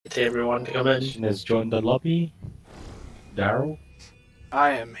to everyone to come in. Has joined the lobby. Daryl.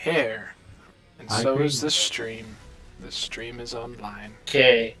 I am here, and I so agree. is the stream. The stream is online.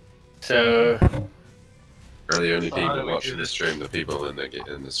 Okay, so Are the only people watching the stream the people in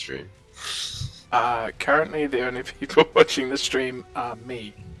the stream? Currently the only people watching the stream are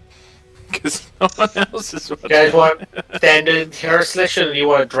me. Because no one else is watching. you guys want standard hero selection, or you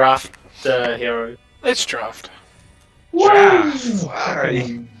want to draft the hero? Let's draft.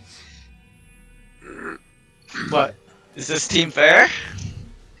 Sorry. What? Is this team fair?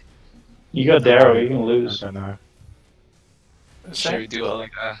 You got Daryl, you can I lose. don't know. Should we do it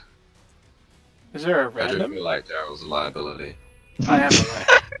like a... Is there a I do random? feel like Daryl's a liability. I am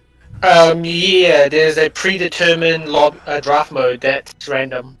aware. Yeah, there's a predetermined draft mode that's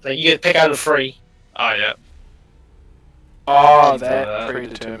random. Like you get to pick out of three. Oh, yeah. Oh, that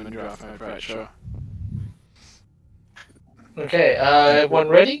predetermined draft mode, right, sure. Okay, everyone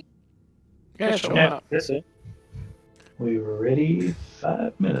ready? Yeah, sure. Yeah. why not? That's it. We were ready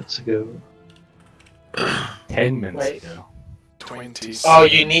 5 minutes ago. 10 minutes Wait. ago. 20. Oh,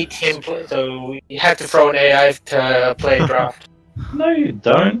 you need 10 so you have to throw an AI to play a draft. No, you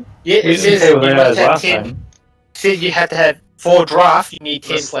don't. Yeah, We it didn't says play you with must AIs have last 10. time. Said you have to have 4 drafts, you need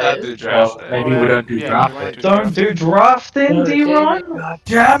 10 Let's not players. do draft. Well, maybe we don't do Yeah, draft you wanna it. do Don't do draft then, Okay. D-Ron? God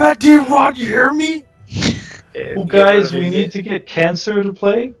damn it, D-Ron, you hear me? Well, guys, we need to get Cancer to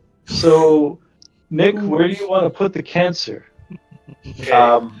play. So, Nick, where do you want to put the Cancer? Okay.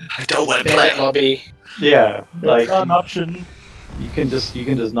 I don't want to Standard play. lobby. Yeah, like An option. you can just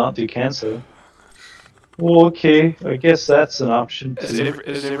not do Cancer. Well, okay, I guess that's an option Is, too.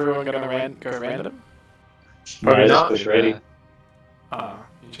 is everyone gonna go random? Probably Yeah, just not. push ready. Oh,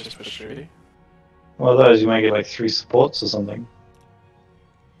 you just pushed ready? Well, otherwise you might get like 3 supports or something.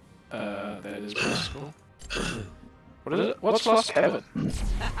 That is possible. What is it? What's Lost Heaven?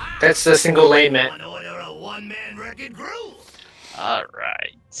 That's the single lane map.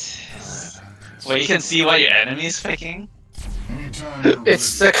 Alright. Well, you can see what your enemy's picking.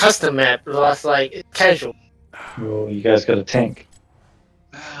 It's the custom map, it's like it's casual. Well, you guys got a tank.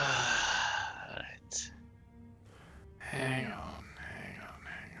 Alright. Hang on.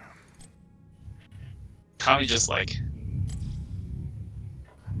 Can't we just, like,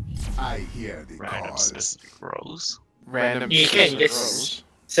 I hear the random call. specific rows? Random. You can specific just- roles.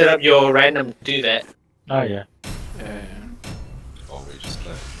 Set up your random to do that. Oh, yeah. Yeah. Or we just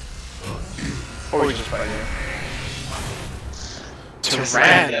play. Or we just play here. Just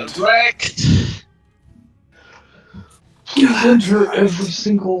random. Direct! Please enter every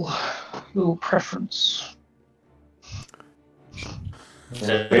single little preference.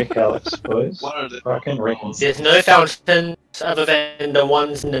 Rick, Alex, boys. What are the Fucking Rick. There's no fountains other than the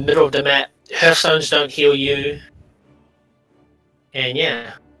ones in the middle of the map. Hearthstones don't heal you. And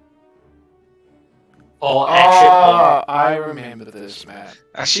yeah. Or action. Oh, I remember this map.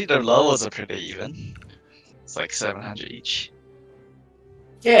 Actually, the levels are pretty even. It's like 700 each.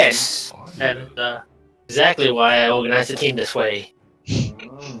 Yes. And exactly why I organized the team this way. You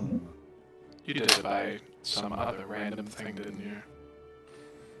did it by some other random thing, didn't you?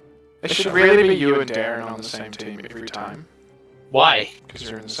 It should really be you and Darren on the same team every time. Why? Because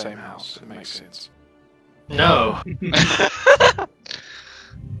you're in the same house. It makes sense. No.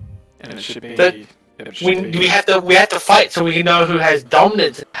 And it should be... But it should We have to fight so we can know who has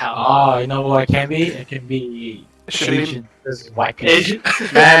dominance in the house. Oh, you know what it can be? It can be It should be... Asian versus white people. Asian.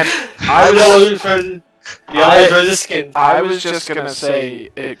 Man, I know who's the other the skin. I was just gonna say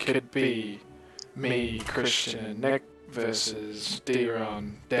it could be me, Christian, and Nick versus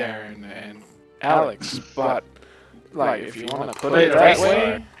D-Ron, Darren, and Alex, but like if you want to put Wait, it that right.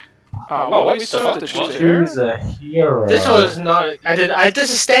 way, well, we still have to choose a hero. Who's a hero? This was not.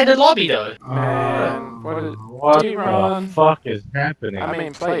 This is standard lobby though. Man, what is What D-Ron? the fuck is happening? I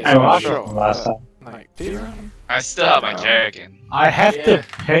mean, play it. I watched sure. it last time. Like D-Ron. I still have my Kerrigan. I have Yeah. to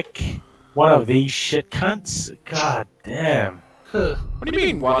pick one of these shit cunts? God damn. Huh. What do you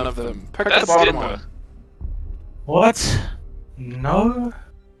mean one of them? Pick the That's bottom good, though. one. What? No?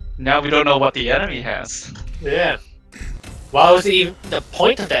 Now we don't know what the enemy has. Yeah. Why was even the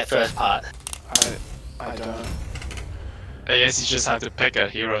point of that first part? I don't. I guess you just have to pick a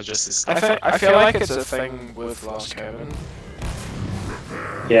hero just to I feel like it's a thing with Lost Cabin.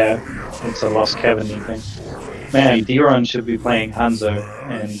 Yeah, it's a Lost Kevin thing. Man, D-Ron should be playing Hanzo,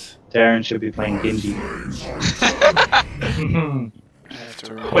 and Darren should be playing Genji.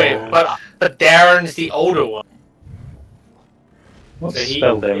 Wait, but Darren's the older one. What So he-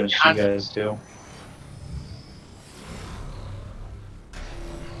 spell damage do you guys do?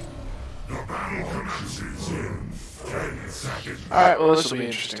 The battle commences in 10 seconds. Alright, well this will be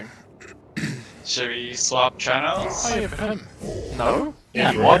interesting. Should we swap channels? Oh, yeah, for him. No? Yeah,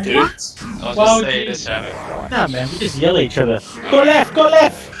 If you want to. I'll Well, just stay geez. this channel. Nah, man, we just yell at each other. Go left, go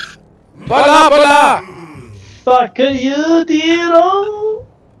left! Bola! Bola! Fuck you, Diro!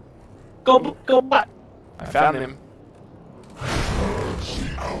 Go back! I found him.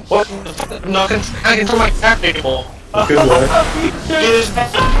 What the fuck? I'm not gonna I control my character anymore. Good work.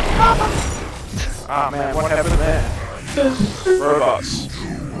 Ah man, what happened there? Robots.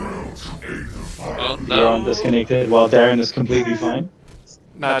 Oh, You're on no. disconnected while Darren is completely fine.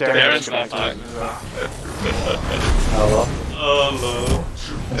 Nah, Darren's Darren's not fine. Oh well. Oh no.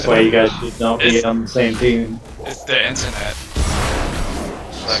 That's why you guys should not be It's- on the same team. It's the internet.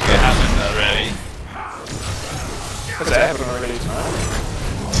 Like it happened already. Has that happened already tonight?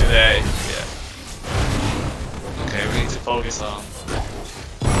 Today. Yeah. Okay, we need to focus on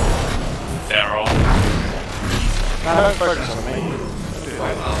Daryl. Nah, don't focus on me. Don't do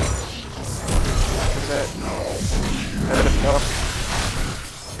that. Is that...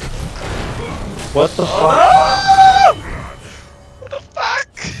 What the fuck? What the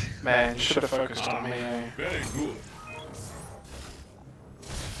fuck? Man, you should have focused on me, eh?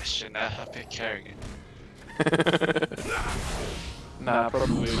 I should not have been carrying it. Nah,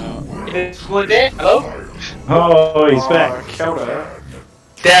 probably not. Is one there? Hello? Oh, he's back. Killed her.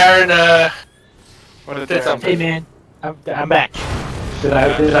 Darren, What did Did Darren something. Hey, man, I'm back. Did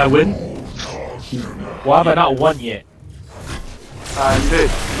I win? Why have I not won yet? You did.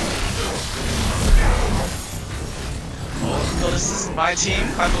 Oh, this is my team,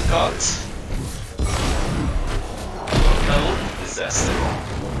 I forgot. No, disaster.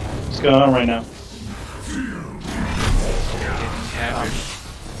 What's going on right now? Hammered.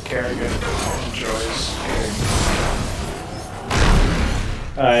 Kerrigan enjoys.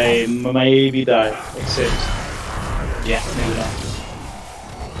 I maybe die. Except, Yeah, maybe not.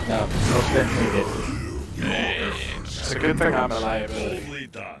 No, most definitely did. It's a good thing I'm a liability.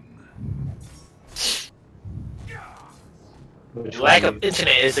 which lack one of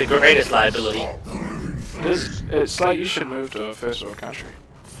internet is the greatest liability. It's like you should move to a first world country.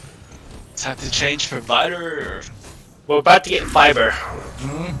 Time to change provider. We're about to get fiber.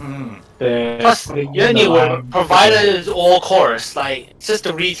 They're Plus, putting you in the know, line. provider is all chorus. Like, it's just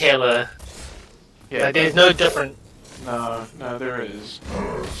a retailer. Yeah, Like, there's no different. no, there is.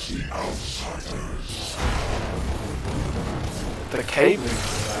 The cabling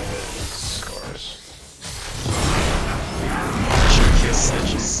provider is chorus. Should kill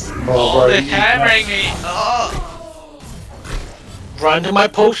Sedges. Oh, Oh, bro, they're you- hammering me! Oh! Run to my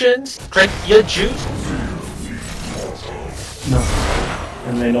potions, drink your juice. No.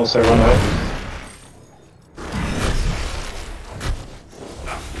 And then also run away.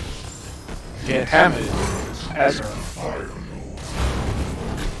 Get hammered. Azra.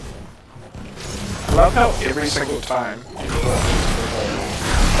 I love how every single time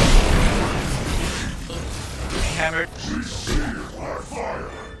Hammered.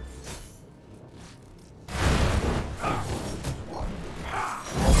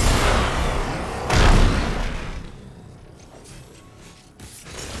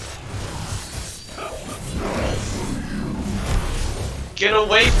 Get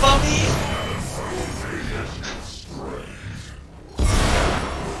away from me!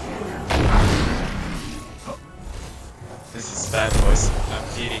 This is bad, boys. I'm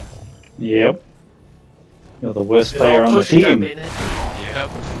feeding. Yep. You're the worst They're all player on the pushing team. up in it. Yep.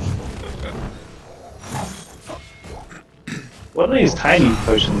 What are these tiny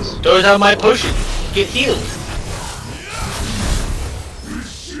potions? Those are my potions. Get healed.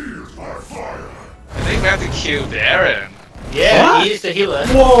 I think we have to kill Darren. Yeah, What? he's the healer.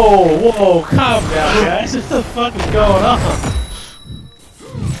 Whoa, calm down, guys. What the fuck is going on?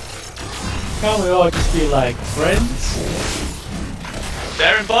 Can't we all just be like friends?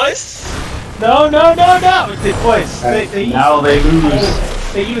 Darren, boys? No. The boys, Now they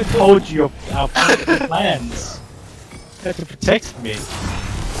lose. they even told you our plans. You have to protect me.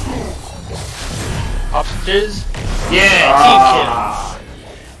 Hostages. Yeah, team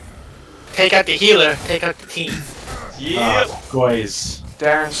kill. Take out the healer, take out the team. Yep. Boys.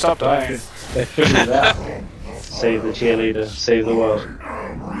 Darren, stop dying. They figured it out. Save the cheerleader, save the world.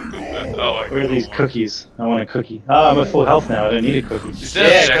 Oh my Where are these God. cookies? I want a cookie. Ah, I'm at full health now, I don't need a cookie. Is Yeah,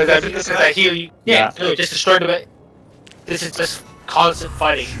 that because objective? I heal you. Yeah, Yeah. no, just destroy the bit. This is just constant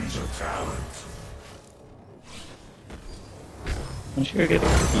fighting. Why don't you go get the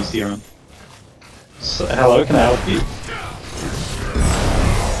cookies, Diron? So, hello, can I help you?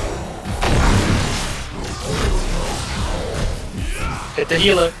 Hit the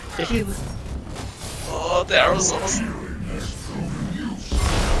healer. The healer. Oh, Darren's awesome.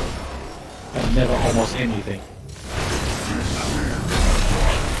 never almost anything.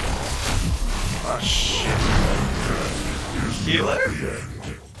 Oh shit. Healer?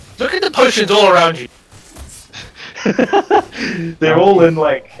 Look at the potions all around you. They're all in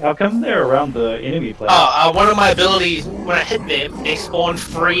like. How come they're around the enemy player? One of my abilities, when I hit them, they spawn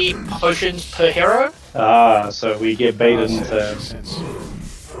 3 potions per hero. So we get baited into Makes sense.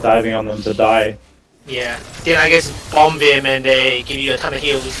 diving on them to die. Yeah. Then I guess bomb them and they give you a ton of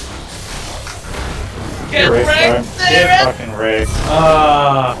heals. Get Rick, wrecked, bro. Get Darren! fucking wrecked.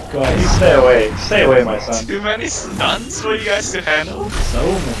 Ah, You guys. stay away, my son. Too many stuns for you guys to handle. So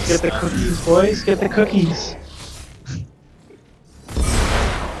many Get the stuff. cookies, boys. Get the cookies.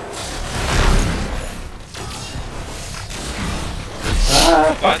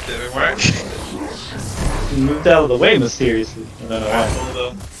 Ah, What didn't work? he moved out of the way mysteriously. I don't know why. Hold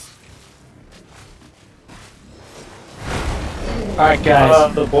on. Alright,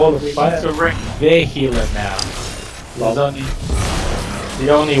 guys. The ball of We need fire. to wreck their healer now. Lol. It's the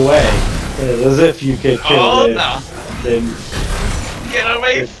only way. Yeah, as if you could kill Oh them. no! Then Get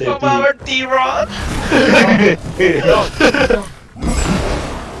away If they from do- our D-Rod!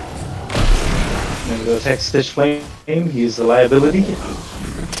 and go attack Stitch Flame. He's a liability.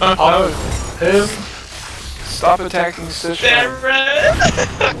 Oh, Him. Stop attacking Stitch.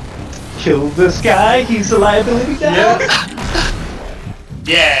 Darren! Kill this guy. He's a liability now.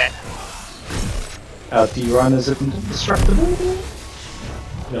 yeah. D-Run is indestructible.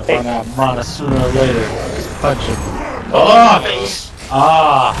 You'll find out mana sooner or later. Just punch him. Oh, nice.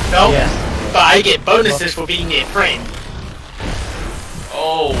 Ah, Nope. yes. But I get bonuses for being their friend.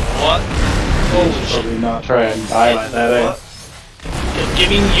 Oh, what? Probably not try and die like that, eh? Just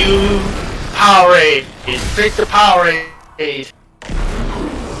giving you Powerade. Drink the Powerade.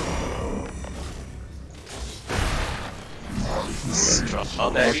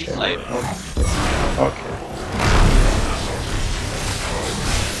 Strawberry flavor. Okay.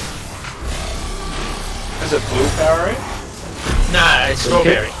 Is it blue Powerade? Nah, it's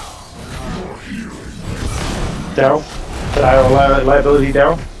strawberry. Daryl? Did I have a liability,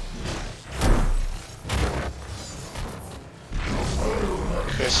 Daryl?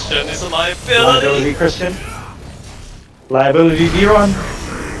 Christian is a liability. Liability, Christian? Liability, D-Run?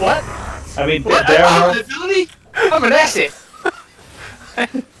 What? I mean, What? Daryl? Ability? I'm an asset.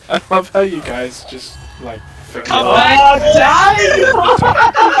 I love how you guys just like forget. Come Oh, back!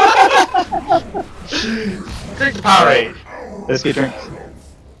 Drink the Powerade. Let's get drinks.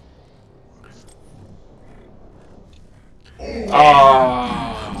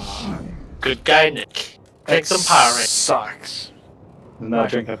 Oh, Good guy, Nick. Drink some Powerade. Sucks. There's no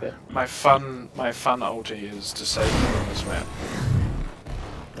drink up there. My fun ulti is to save me from this man.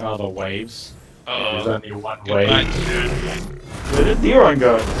 Oh, the waves. There's Oh, only one goodbye, wave. dude. Where did D-Run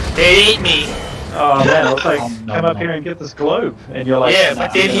go? They ate me. Oh man, I was like, No, come up no. here and get this globe. And you're like, Yeah, nah,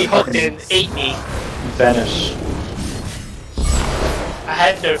 but then I'm he gonna hooked and ate me. vanish. I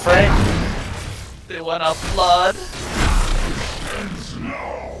had no friend. They want our blood.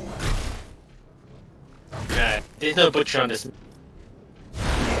 Nah, there's no butcher on this.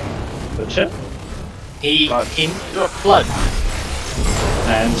 Butcher? He Blood. blood.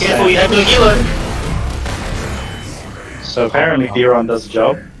 And Careful, you have no healer. so apparently D-Ron does the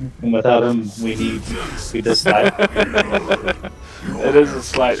job. And without him, we just die. It is a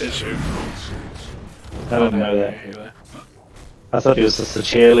slight issue. I didn't know that. Healer. I thought he was just a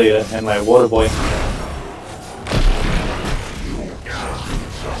cheerleader and like water boy.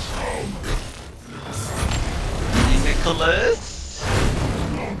 Nicholas.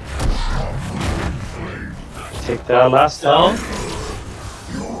 Take that last down.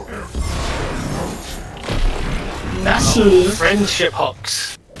 That's friendship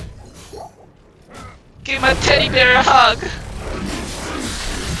hooks. Give my teddy bear a hug.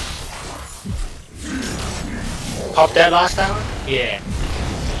 Pop that last tower? Yeah.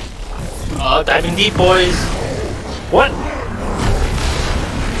 Oh, diving deep, boys. What?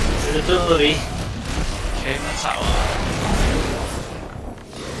 Ability. Okay, my tower.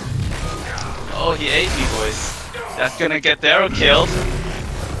 Oh, he ate me, boys. That's gonna get Daryl killed.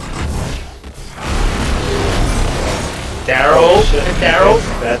 Daryl. Shit. Daryl.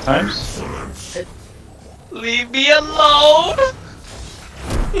 Bad times. Leave me alone.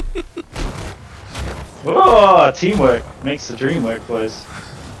 Oh, teamwork makes the dream work, boys.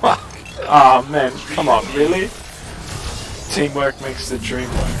 Fuck. Oh man, come on, really? Teamwork makes the dream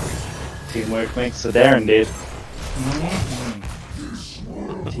work. Teamwork makes the Darren dead.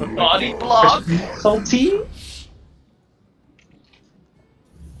 Body block. Salty?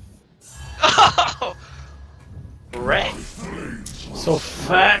 Wreck. So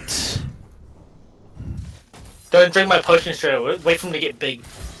fat. Don't drink my potion straight away. Wait for them to get big.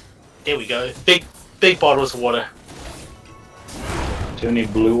 There we go. Big bottles of water. Do you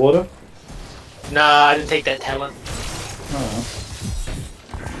need blue water? Nah, I didn't take that talent. Oh.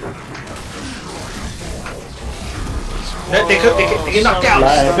 No, they get knocked out.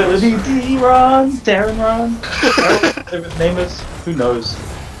 Liability D run, Darren run. Whatever his name is, who knows?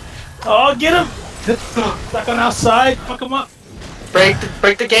 Oh, get him! Stuck on our side. Fuck him up. Break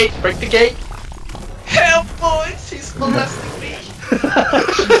the gate. Break the gate. Help, boys! He's molesting me.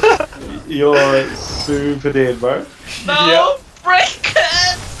 You're super dead, bro. No, break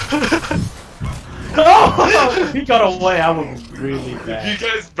it! Oh, he got away. I was really You bad.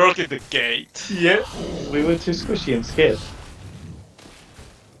 guys broke in the gate. Yep. We were too squishy and scared.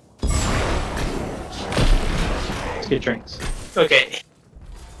 Let's get drinks. Okay.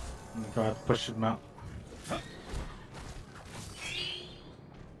 I'm gonna try to push him out.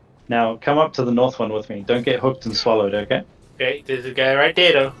 Now come up to the north one with me. Don't get hooked and swallowed, okay? Okay, there's a guy right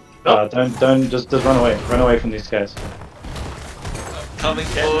there though. Nope. Don't just run away. Run away from these guys. Coming,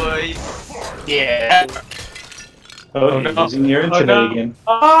 boys. Yeah. Oh, no. you're using your internet no. again.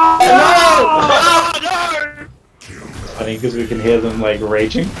 Oh no! Funny because we can hear them like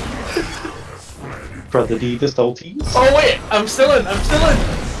raging. Brother D, the salties. Oh wait, I'm still in.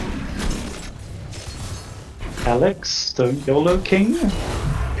 Alex, don't YOLO King.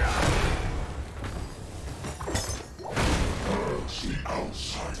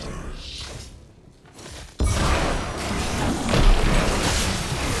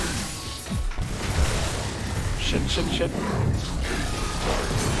 Shit.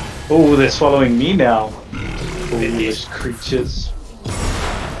 Oh, they're swallowing me now. Foolish creatures.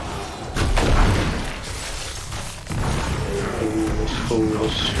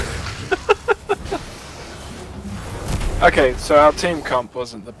 Foolish. Okay, so our team comp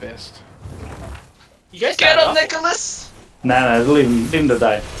wasn't the best. You guys Get got him, Nicholas! Nah, leave him to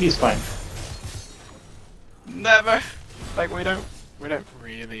die. He's fine. Never. Like we don't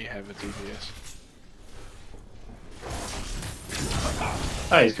really have a DPS.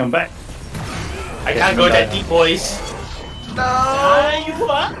 Oh, he's come back. I can't go that deep, boys. No! You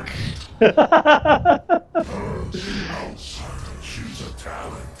fuck.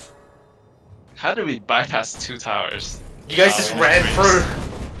 How did we bypass 2 towers? You guys just ran through.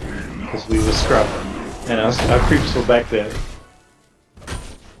 Because we were scrubbing. And our creeps were back there.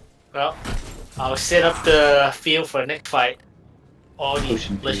 Well, I'll set up the field for the next fight. All these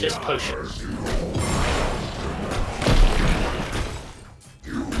Potion delicious potions.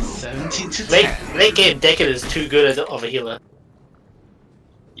 17 to 10. Late game Deckard is too good of a healer.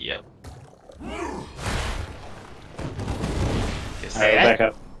 Yep. Alright, back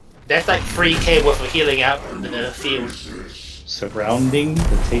up. That's like 3k worth of healing out in the field. Surrounding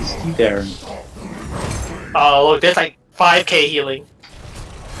the tasty Darren. Oh look, that's like 5k healing.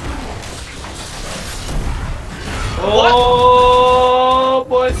 Oh,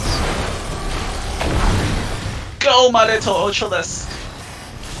 boys. Go, my little Ultralisk!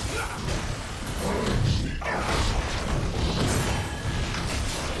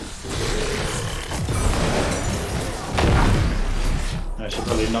 I should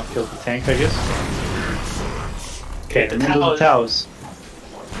probably not kill the tank, I guess. Okay, The remember the towers.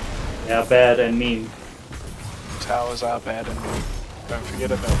 They are bad and mean. Towers are bad and don't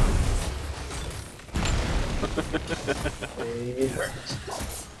forget about them. They hurt.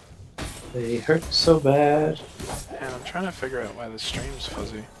 They hurt so bad. And I'm trying to figure out why the stream's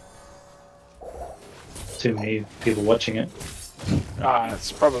fuzzy. Too many people watching it. Ah,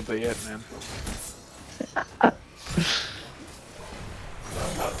 that's probably it, man.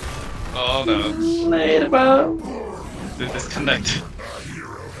 Oh no. Later, bro. They're disconnected.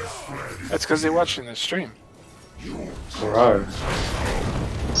 That's because they're watching the stream. Bro.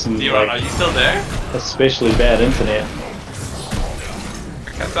 Some D-Ron, are like, you still there? especially bad internet.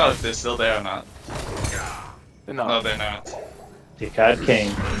 I can't tell if they're still there or not. They're No, not. they're not. Deckard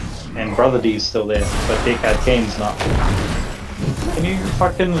Kane. And Brother D's still there, but Deckard Kane's not. Can you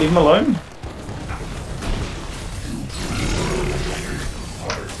fucking leave him alone?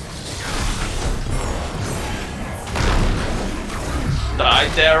 Die,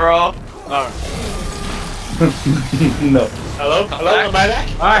 Daryl! No. No. Hello? Hello? Am I back?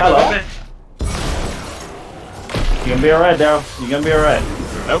 Alright, Hello. okay. You're gonna be alright, Daryl. You're gonna be alright.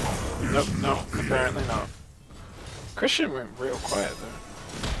 Nope. No, apparently not. Christian went real quiet though.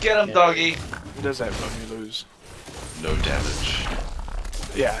 Get him, doggy! He does that when we lose. No damage.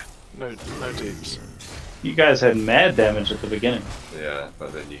 Yeah, no deeps. You guys had mad damage at the beginning. Yeah,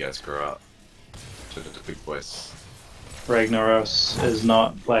 but then you guys grow up. Turned into big boys. Ragnaros is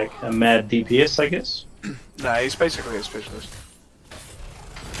not like a mad DPS, I guess. Nah, he's basically a specialist.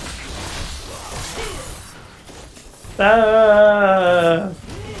 Ah!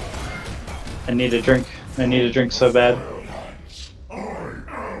 I need a drink. I need a drink so bad.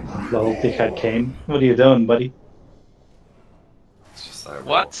 Lol, dickhead Kane. What are you doing, buddy? It's just like,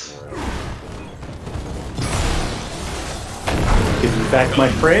 What? Give me back my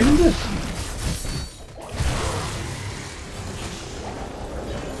friend.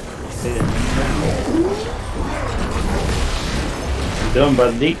 What are you doing,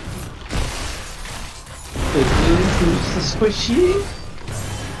 buddy? Who's the squishy?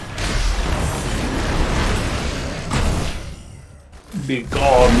 Be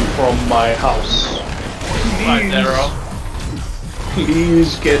gone from my house. Right there, Rob.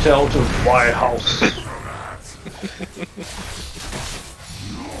 Please get out of my house.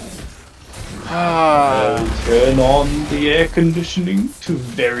 I'll turn on the air conditioning to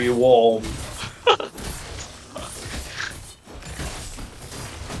very warm.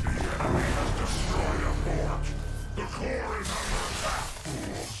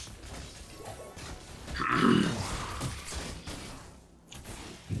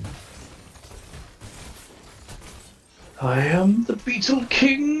 I am the Beetle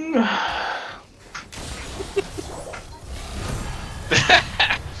King.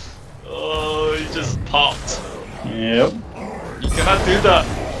 Oh, he just popped. Yep. You cannot do that.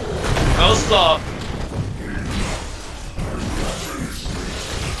 No stop.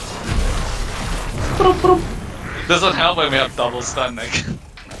 It doesn't help when we have double stun, Nick.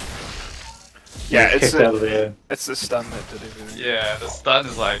 Yeah, it's Kicked out of there. it's the stun that did everything. Yeah, the stun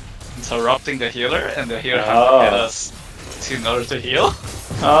is like interrupting the healer, and the healer has to hit us in order to heal.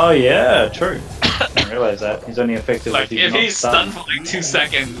 Oh yeah, true. I didn't realize that. He's only effective Like, if he's if not he's stunned for like 2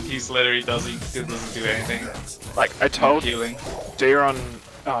 seconds, he's literally doesn't do anything. Like I told Healing. Darren,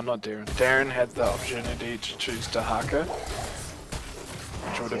 not Darren. Darren had the opportunity to choose Dahaka,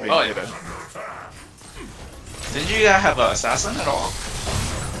 which would have been Oh, yeah. better. Did you have an assassin at all?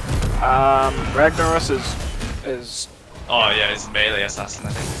 Ragnaros is Oh yeah, it's melee assassin,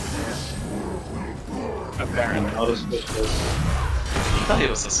 I think. apparently. Not a specialist. I thought he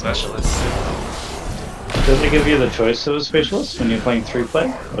was a specialist. Does it give you the choice of a specialist when you're playing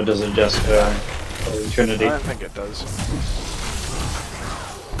 3-player? Or does it just Trinity? I don't think it does.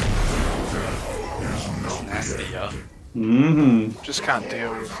 It's nasty, yo. Mm-hmm. Just can't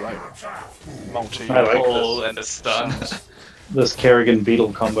deal with like multi. I like Pull and the stun. This Kerrigan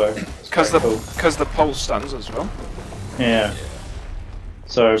Beetle combo. Because the Cool. pole stuns as well. Yeah.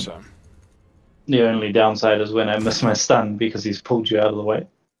 So So the only downside is when I miss my stun because he's pulled you out of the way.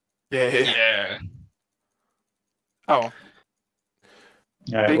 yeah. Yeah. Oh,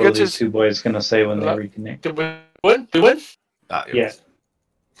 Alright, Be what are good to these two boys gonna say when they reconnect? Did we win? Did we win? That Yeah.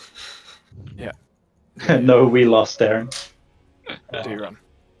 Yeah. No, we lost Darren. D-run.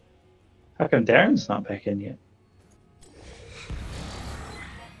 How come Darren's not back in yet?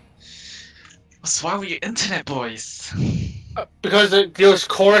 So why were you internet boys? Because there was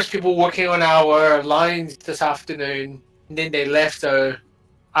chorus people working on our lines this afternoon, and then they left. So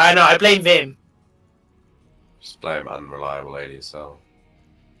I know I blame them. Just blame unreliable ADSL.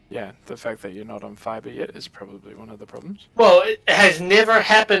 Yeah, the fact that you're not on fiber yet is probably one of the problems. Well, it has never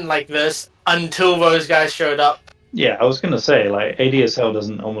happened like this until those guys showed up. Yeah, I was gonna say, like, ADSL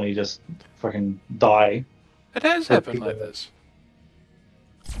doesn't normally just fucking die. It has For happened people like that- this.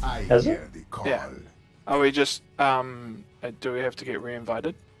 I Has hear the call. Yeah. Are we just do we have to get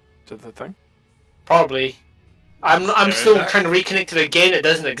re-invited to the thing? Probably. I'm There still is trying to reconnect it again. It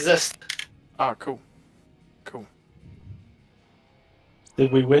doesn't exist. Oh, cool. Cool.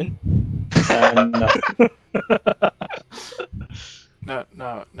 Did we win?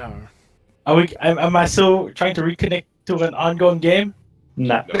 No. No. Are we? Am I still trying to reconnect to an ongoing game?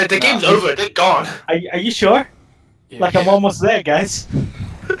 Nah. But the game's over. They're gone. Are you sure? Yeah. Like I'm almost there, guys.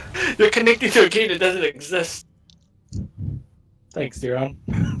 You're connected to a game that doesn't exist. Thanks, Diron.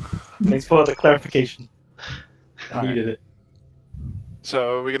 Thanks for the clarification. I Alright. needed it.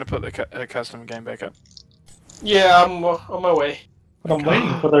 So we're gonna put the custom game back up. Yeah, I'm on my way. But I'm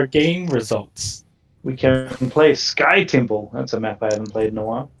waiting for their game results. We can play Sky Temple. That's a map I haven't played in a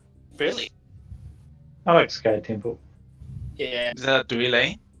while. Really? I like Sky Temple. Yeah. Is that 3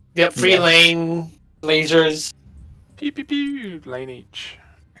 lane? Yep. Free Yeah. lane, lasers. Pew pew pew. Lane each.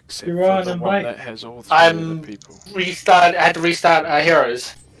 Except You're for on the and one right. that has all three I'm- of the people. Restart. I had to restart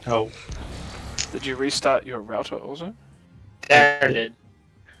Heroes. Oh. Did you restart your router also? There it did.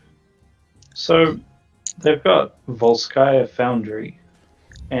 So, they've got Volskaya Foundry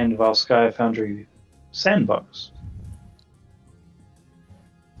and Volskaya Foundry Sandbox.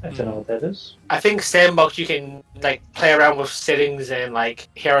 I don't know what that is. I think Sandbox you can like play around with settings and like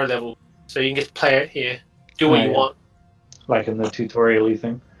hero level, so you can just play it here, do what Oh, you yeah. want. Like in the tutorial-y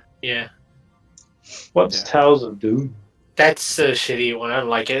thing. Yeah, What's Yeah. Tales of Doom? that's a shitty one. I don't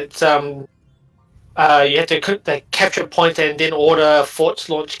like it. It's you have to like, capture a point and then order forts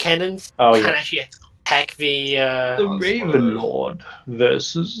launch cannons. Oh, And yeah. actually attack the. The Raven Lord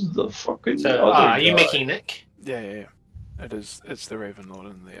versus the fucking So, other are you guy. making Nick? Yeah. It is. It's the Raven Lord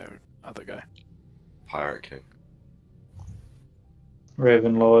and the other guy. Pirate King.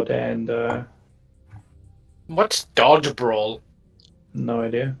 Raven Lord and What's Dodge Brawl? no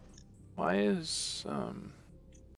idea. Why is